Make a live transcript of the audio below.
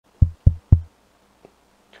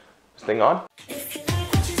This thing on?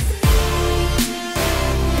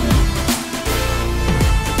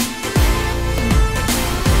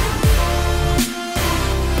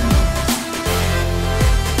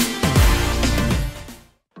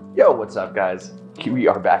 Yo, what's up guys? We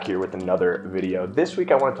are back here with another video. This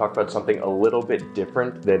week I want to talk about something a little bit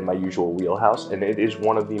different than my usual wheelhouse, and it is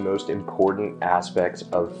one of the most important aspects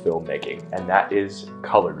of filmmaking, and that is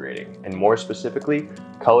color grading, and more specifically,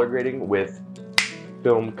 color grading with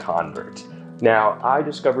FilmConvert. Now, I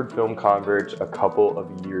discovered FilmConvert a couple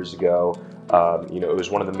of years ago. It was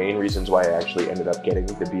one of the main reasons why I actually ended up getting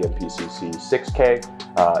the BMPCC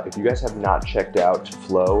 6K. If you guys have not checked out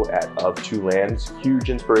Flow of Two Lands, huge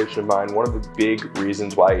inspiration of mine. One of the big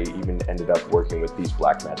reasons why I even ended up working with these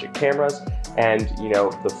BlackMagic cameras. And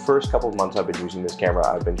the first couple of months I've been using this camera,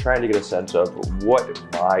 I've been trying to get a sense of what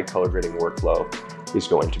my color grading workflow is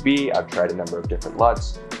going to be. I've tried a number of different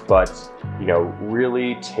LUTs, but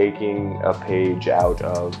really taking a page out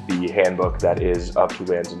of the handbook that is Of Two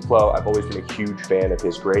Lands and Flow. I've always been a huge fan of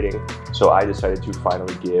his grading, so I decided to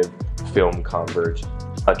finally give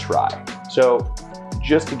FilmConvert a try. So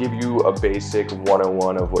just to give you a basic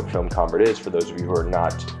 101 of what FilmConvert is, for those of you who are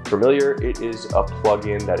not familiar, it is a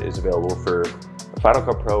plugin that is available for Final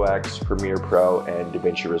Cut Pro X, Premiere Pro, and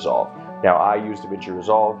Davinci Resolve. Now, I use Davinci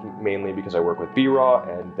Resolve mainly because I work with B-Raw,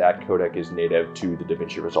 and that codec is native to the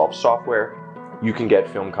Davinci Resolve software. You can get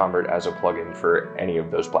FilmConvert as a plugin for any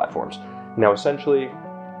of those platforms. Now, essentially,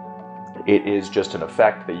 it is just an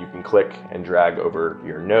effect that you can click and drag over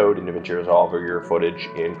your node in Davinci Resolve or your footage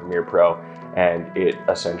in Premiere Pro, and it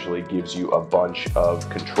essentially gives you a bunch of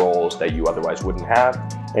controls that you otherwise wouldn't have,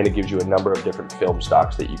 and it gives you a number of different film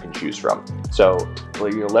stocks that you can choose from. So,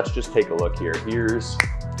 let's just take a look here. Here's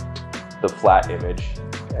the flat image,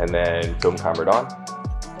 and then FilmConvert on,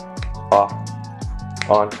 off,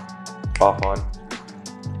 on, off, on.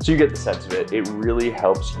 So you get the sense of it. It really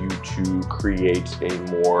helps you to create a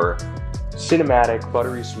more cinematic,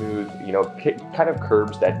 buttery smooth, kind of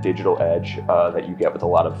curbs that digital edge that you get with a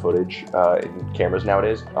lot of footage in cameras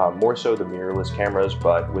nowadays. More so the mirrorless cameras,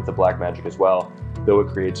 but with the BlackMagic as well. Though it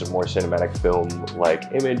creates a more cinematic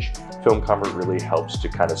film-like image, FilmConvert really helps to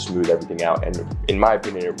kind of smooth everything out, and in my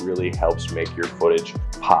opinion, it really helps make your footage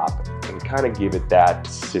pop and kind of give it that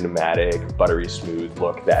cinematic, buttery smooth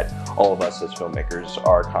look that all of us as filmmakers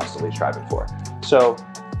are constantly striving for. So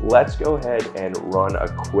let's go ahead and run a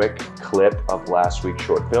quick clip of last week's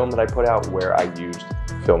short film that I put out where I used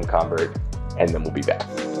FilmConvert, and then we'll be back.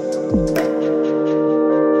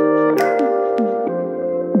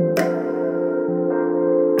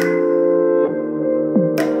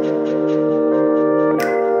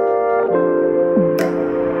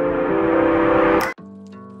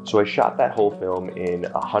 So I shot that whole film in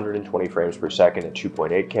 120 frames per second at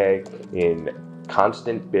 2.8K in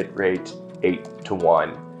constant bitrate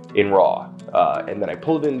 8:1 in RAW. And then I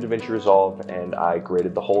pulled it in Davinci Resolve and I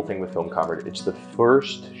graded the whole thing with FilmConvert. It's the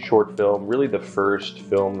first short film, really the first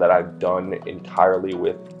film that I've done entirely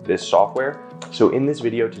with this software. So in this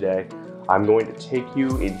video today, I'm going to take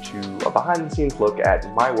you into a behind the scenes look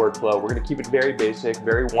at my workflow. We're going to keep it very basic,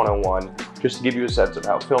 very 101, just to give you a sense of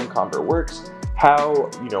how FilmConvert works, how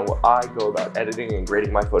I go about editing and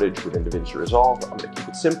grading my footage within Davinci Resolve. I'm going to keep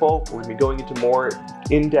it simple. We're going to be going into more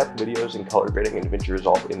in-depth videos in color grading in Davinci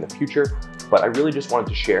Resolve in the future, but I really just wanted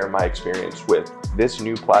to share my experience with this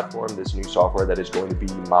new platform, this new software that is going to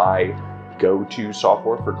be my go-to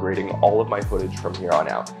software for grading all of my footage from here on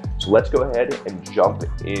out. So let's go ahead and jump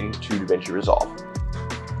into Davinci Resolve.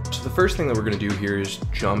 So the first thing that we're going to do here is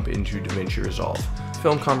jump into Davinci Resolve.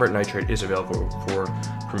 FilmConvert Nitrate is available for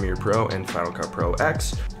Premiere Pro and Final Cut Pro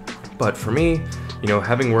X, but for me,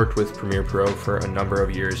 having worked with Premiere Pro for a number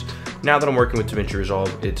of years, now that I'm working with Davinci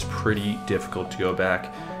Resolve, it's pretty difficult to go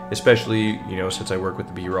back, especially, since I work with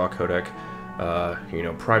the B-Raw codec,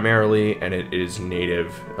 primarily, and it is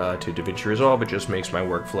native to Davinci Resolve. It just makes my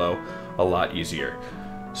workflow a lot easier.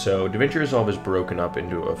 So Davinci Resolve is broken up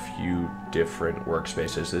into a few different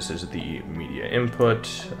workspaces. This is the media input,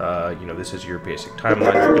 this is your basic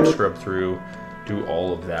timeline you can scrub through, do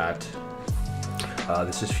all of that.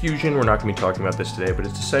 This is Fusion. We're not going to be talking about this today, but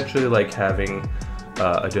it's essentially like having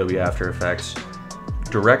Adobe After Effects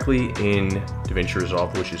directly in Davinci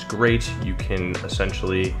Resolve, which is great. You can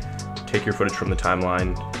essentially take your footage from the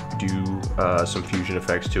timeline, do some Fusion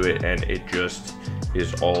effects to it, and it just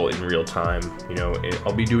is all in real time.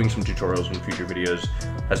 I'll be doing some tutorials in future videos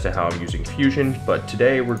as to how I'm using Fusion, but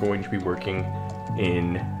today we're going to be working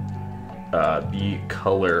in the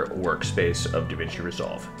color workspace of Davinci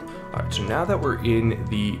Resolve. All right, so now that we're in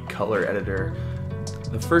the color editor,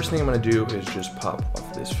 the first thing I'm going to do is just pop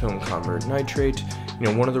off this FilmConvert Nitrate, You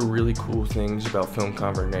know, one of the really cool things about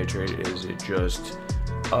FilmConvert Nitrate is it just,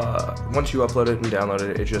 once you upload it and download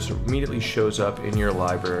it, it just immediately shows up in your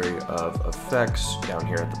library of effects down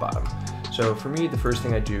here at the bottom. So for me, the first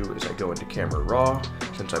thing I do is I go into Camera Raw,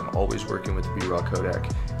 since I'm always working with the B-Raw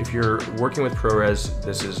codec. If you're working with ProRes,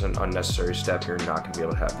 this is an unnecessary step. You're not going to be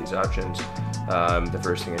able to have these options. The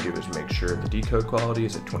first thing I do is make sure the decode quality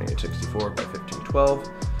is at 2864 by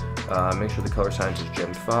 1512. Make sure the color science is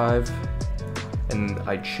Gen 5. And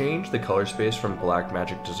I changed the color space from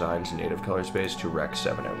BlackMagic Design's native color space to Rec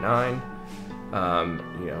 709.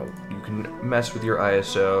 You know, you can mess with your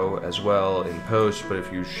ISO as well in post, but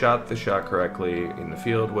if you shot the shot correctly in the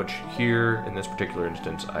field, which here in this particular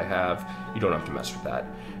instance I have, you don't have to mess with that.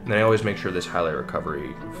 And then I always make sure this highlight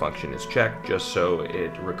recovery function is checked, just so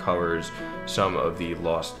it recovers some of the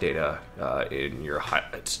lost data in your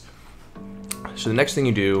highlights. So the next thing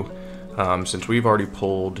you do, since we've already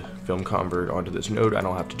pulled FilmConvert onto this node, I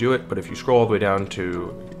don't have to do it, but if you scroll all the way down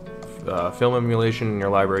to film emulation in your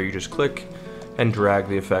library, you just click and drag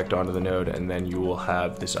the effect onto the node, and then you will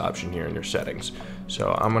have this option here in your settings.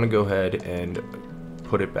 So I'm going to go ahead and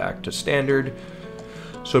put it back to standard.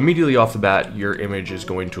 So immediately off the bat, your image is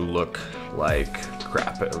going to look like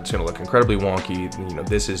crap. It's going to look incredibly wonky. You know,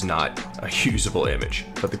 this is not a usable image.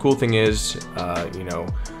 But the cool thing is, you know,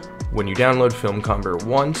 when you download FilmConvert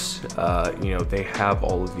once, you know, they have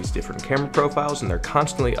all of these different camera profiles, and they're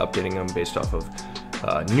constantly updating them based off of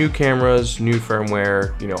new cameras, new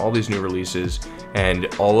firmware, you know, all these new releases, and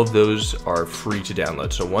all of those are free to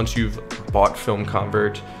download. So once you've bought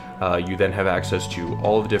FilmConvert, you then have access to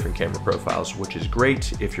all of the different camera profiles, which is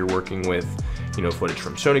great if you're working with, you know, footage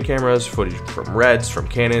from Sony cameras, footage from Reds, from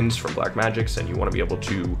Canons, from Blackmagics, and you want to be able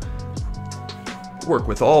to work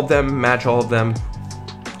with all of them, match all of them.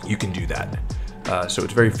 You can do that. So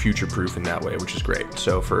it's very future-proof in that way, which is great.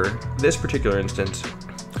 So for this particular instance,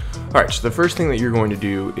 all right, so the first thing that you're going to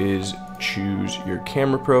do is choose your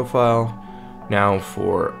camera profile. Now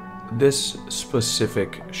for this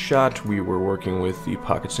specific shot, we were working with the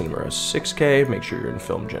Pocket Cinema 6K. Make sure you're in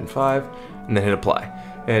Film Gen 5, and then hit apply.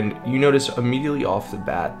 And you notice immediately off the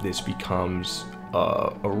bat, this becomes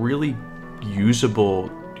a really usable,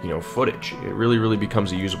 you know, footage. It really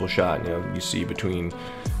becomes a usable shot. You know, you see between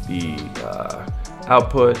the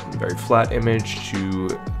output, very flat image, to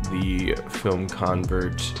the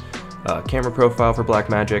FilmConvert camera profile for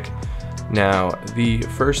Blackmagic. Now, the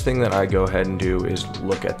first thing that I go ahead and do is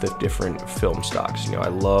look at the different film stocks. You know, I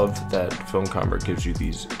love that FilmConvert gives you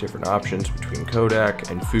these different options between Kodak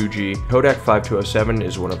and Fuji. Kodak 5207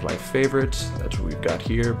 is one of my favorites. That's what we've got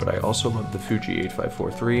here, but I also love the Fuji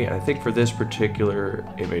 8543, and I think for this particular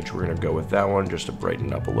image, we're gonna go with that one just to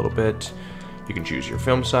brighten up a little bit. You can choose your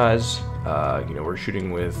film size. You know, we're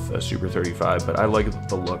shooting with a Super 35, but I like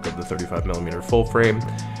the look of the 35mm full frame.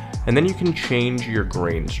 And then you can change your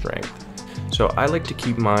grain strength. So I like to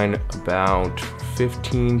keep mine about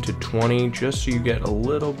 15 to 20, just so you get a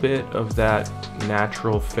little bit of that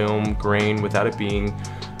natural film grain without it being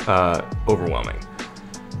overwhelming.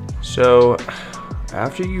 So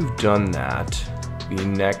after you've done that, the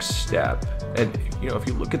next step, and you know, if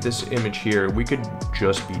you look at this image here, we could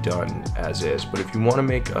just be done as is, but if you want to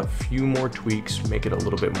make a few more tweaks, make it a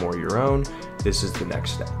little bit more your own, this is the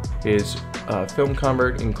next step.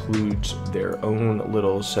 FilmConvert includes their own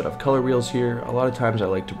little set of color wheels here. A lot of times I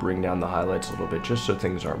like to bring down the highlights a little bit just so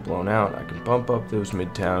things aren't blown out. I can bump up those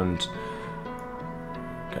midtowns.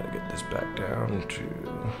 Gotta get this back down to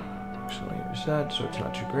actually reset so it's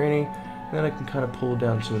not too grainy. And then I can kind of pull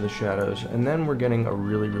down some of the shadows, and then we're getting a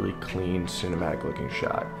really clean cinematic looking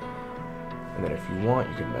shot. And then if you want,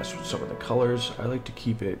 you can mess with some of the colors. I like to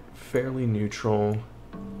keep it fairly neutral.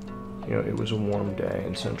 You know, it was a warm day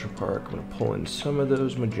in Central Park. I'm gonna pull in some of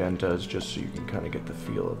those magentas just so you can kind of get the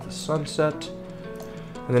feel of the sunset.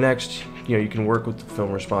 And the next, you know, you can work with the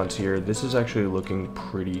film response here. This is actually looking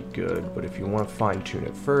pretty good, but if you want to fine tune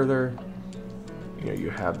it further, you know, you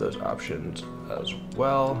have those options as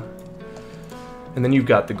well. And then you've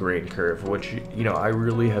got the grain curve, which, you know, I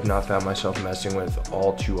really have not found myself messing with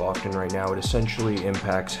all too often right now. It essentially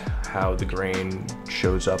impacts how the grain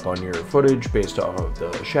shows up on your footage based off of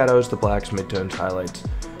the shadows, the blacks, midtones, highlights.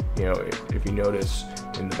 You know, if you notice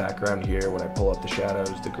in the background here, when I pull up the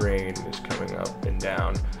shadows, the grain is coming up and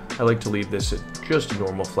down. I like to leave this at just a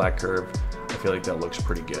normal flat curve. I feel like that looks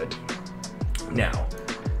pretty good. Now,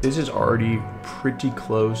 this is already pretty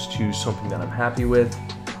close to something that I'm happy with.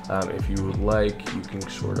 If you would like, you can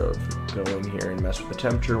sort of go in here and mess with the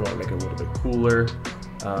temperature, want to make it a little bit cooler.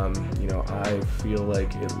 You know, I feel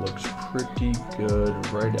like it looks pretty good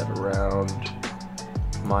right at around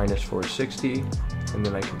 -460. and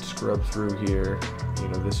then I can scrub through here. You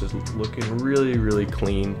know, this is looking really, really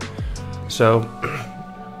clean. So,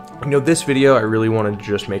 you know, this video, I really wanted to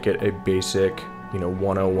just make it a basic, you know,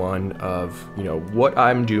 101 of, you know, what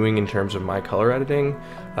I'm doing in terms of my color editing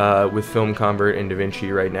with FilmConvert and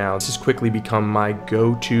Davinci right now. This has quickly become my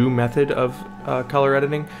go-to method of color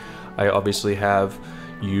editing. I obviously have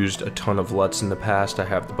used a ton of LUTs in the past. I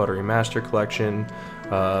have the Buttery Master Collection.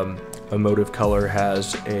 Emotive Color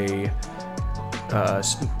has a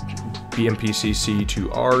BMPCC to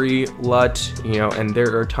RE LUT, you know, and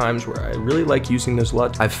there are times where I really like using those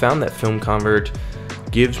LUTs. I've found that FilmConvert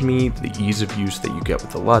gives me the ease of use that you get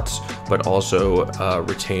with the LUTs, but also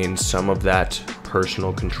retains some of that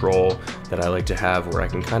personal control that I like to have, where I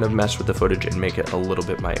can kind of mess with the footage and make it a little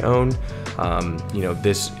bit my own. You know,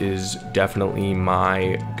 this is definitely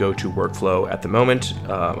my go-to workflow at the moment.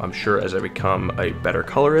 I'm sure as I become a better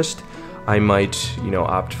colorist, I might, you know,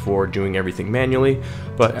 opt for doing everything manually,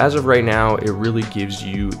 but as of right now, it really gives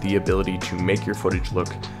you the ability to make your footage look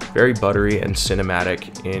very buttery and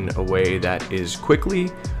cinematic in a way that is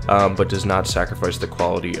quickly, but does not sacrifice the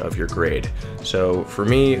quality of your grade. So for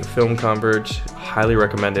me, FilmConvert, highly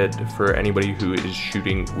recommended for anybody who is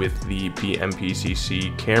shooting with the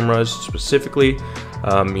BMPCC cameras specifically.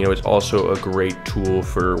 You know, it's also a great tool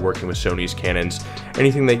for working with Sony's Canons.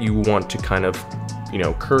 Anything that you want to kind of, you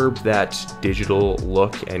know, curb that digital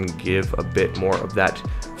look and give a bit more of that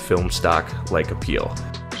film stock like appeal.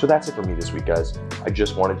 So that's it for me this week, guys. I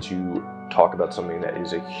just wanted to talk about something that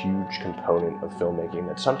is a huge component of filmmaking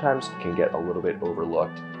that sometimes can get a little bit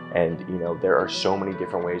overlooked. And, you know, there are so many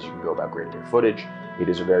different ways you can go about grading your footage. It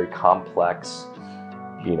is a very complex,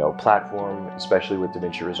 you know, platform, especially with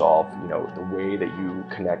Davinci Resolve. You know, the way that you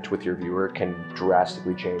connect with your viewer can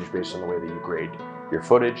drastically change based on the way that you grade your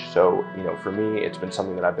footage. So, you know, for me, it's been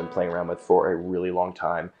something that I've been playing around with for a really long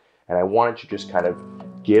time, and I wanted to just kind of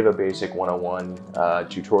give a basic 101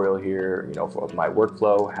 tutorial here, you know, for my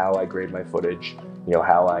workflow, how I grade my footage, you know,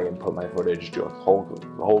 how I input my footage, do a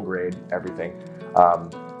whole grade, everything.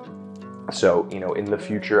 So, you know, in the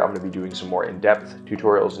future, I'm going to be doing some more in-depth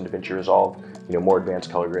tutorials in Davinci Resolve, you know, more advanced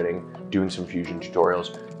color grading, doing some fusion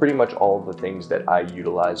tutorials, pretty much all of the things that I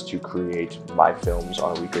utilize to create my films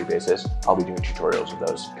on a weekly basis. I'll be doing tutorials of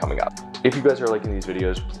those coming up. If you guys are liking these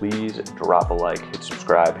videos, please drop a like, hit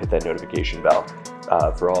subscribe, hit that notification bell.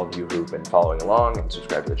 For all of you who've been following along and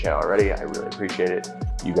subscribed to the channel already, I really appreciate it.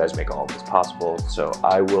 You guys make all of this possible. So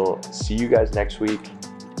I will see you guys next week.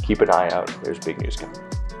 Keep an eye out. There's big news coming.